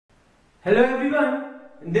Hello everyone,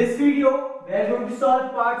 in this video we are going to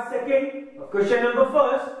solve part 2 of question number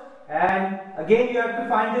 1, and again you have to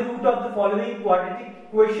find the root of the following quadratic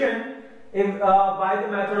equation by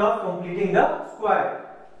the method of completing the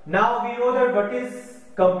square. Now we know that what is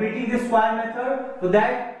completing the square method. For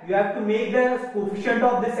that you have to make the coefficient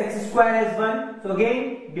of this x square as 1. So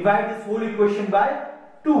again divide this whole equation by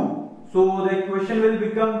 2. So the equation will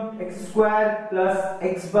become x square plus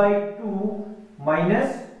x by 2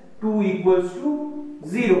 minus 2 equals to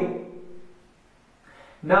 0.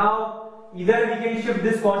 Now either we can shift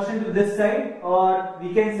this constant to this side or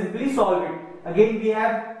we can simply solve it. Again we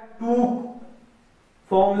have two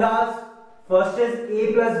formulas. First is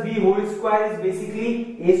a plus b whole square is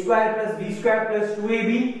basically a square plus b square plus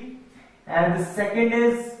 2ab, and the second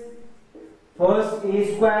is first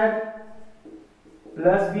a square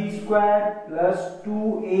plus b square plus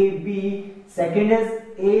 2ab, second is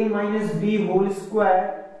a minus b whole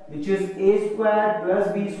square, which is a square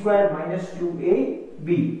plus b square minus 2ab.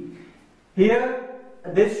 Here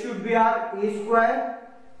this should be our a square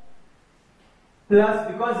plus,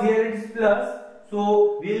 because here it is plus,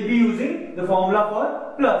 so we will be using the formula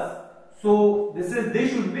for plus. So this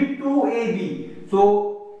should be 2ab.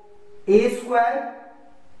 So a square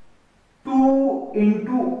 2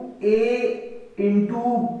 into a into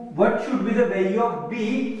what should be the value of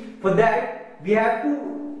b. For that we have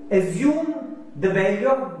to assume the value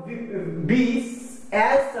of b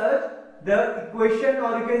as such, the equation,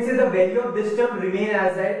 or you can say the value of this term remain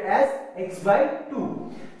as x by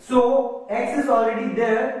 2. So x is already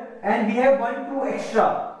there and we have 2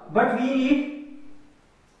 extra, but we need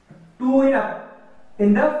 2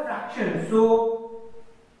 in the fraction. So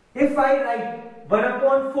if I write 1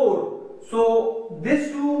 upon 4, so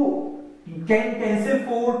this 2 can cancel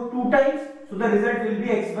 4 2 times, so the result will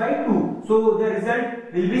be x by 2. So the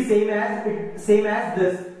result will be same as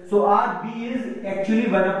this. So our b is actually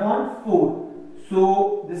 1 upon 4.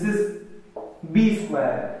 So this is b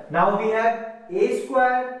square. Now we have a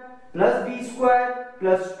square plus b square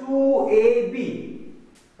plus 2ab.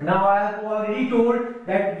 Now I have already told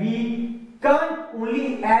that we can't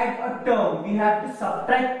only add a term, we have to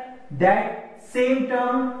subtract that same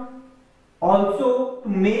term also to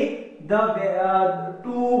make the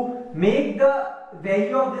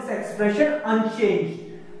value of this expression unchanged.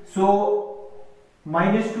 So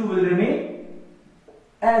minus 2 will remain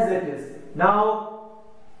as it is. Now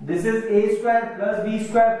this is a square plus b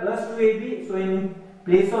square plus 2ab. So in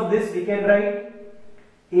place of this we can write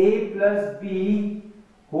a plus b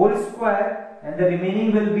whole square, and the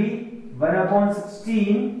remaining will be 1 upon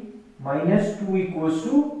 16 minus 2 equals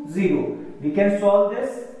to 0. We can solve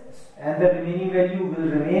this and the remaining value will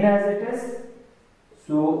remain as it is.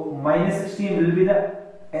 So minus 16 will be the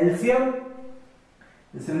LCM.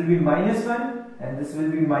 This will be minus 1 and this will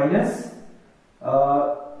be minus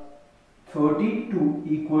 32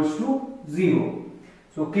 equals to 0.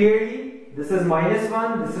 So clearly this is minus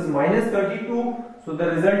 1, this is minus 32. So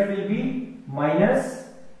the result will be minus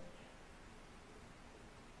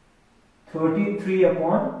 33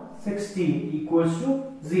 upon 16 equals to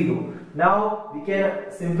 0. Now we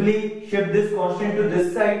can simply shift this constant to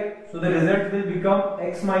this side. So the result will become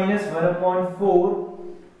x minus 1 upon 4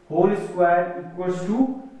 whole square equals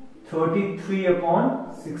to 33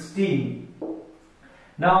 upon 16.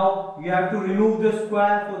 Now we have to remove the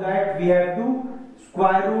square. For that we have to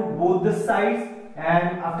square root both the sides,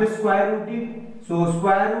 and after square rooting, so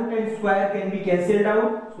square root and square can be cancelled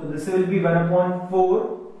out. So this will be 1 upon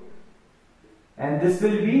 4 and this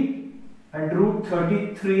will be under root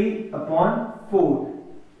 33 upon 4,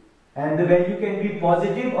 and the value can be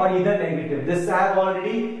positive or either negative. This I have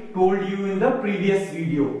already told you in the previous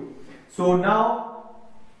video. So now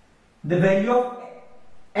the value of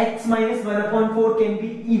x minus 1 upon 4 can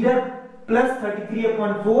be either plus 33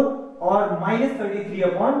 upon 4 or minus 33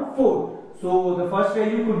 upon 4. So the first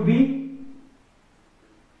value could be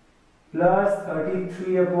plus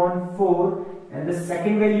 33 upon 4 and the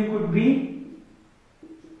second value could be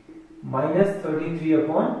minus 33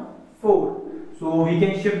 upon 4. So we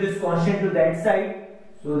can shift this constant to that side.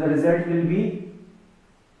 So the result will be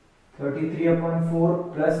 33 upon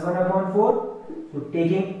 4 plus 1 upon 4. So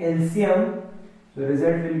taking LCM, so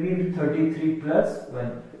result will be 33 plus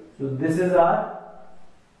 1. So this is our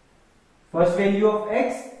first value of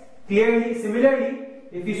x. Clearly, similarly,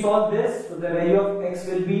 if we solve this, so the value of x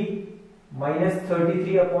will be minus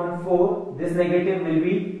 33 upon 4. This negative will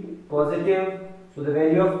be positive. So the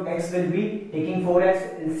value of x will be, taking 4 as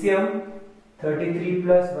LCM, 33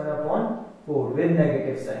 plus 1 upon 4 with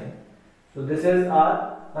negative sign. So this is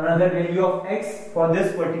our another value of x for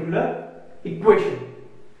this particular equation.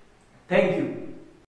 Thank you.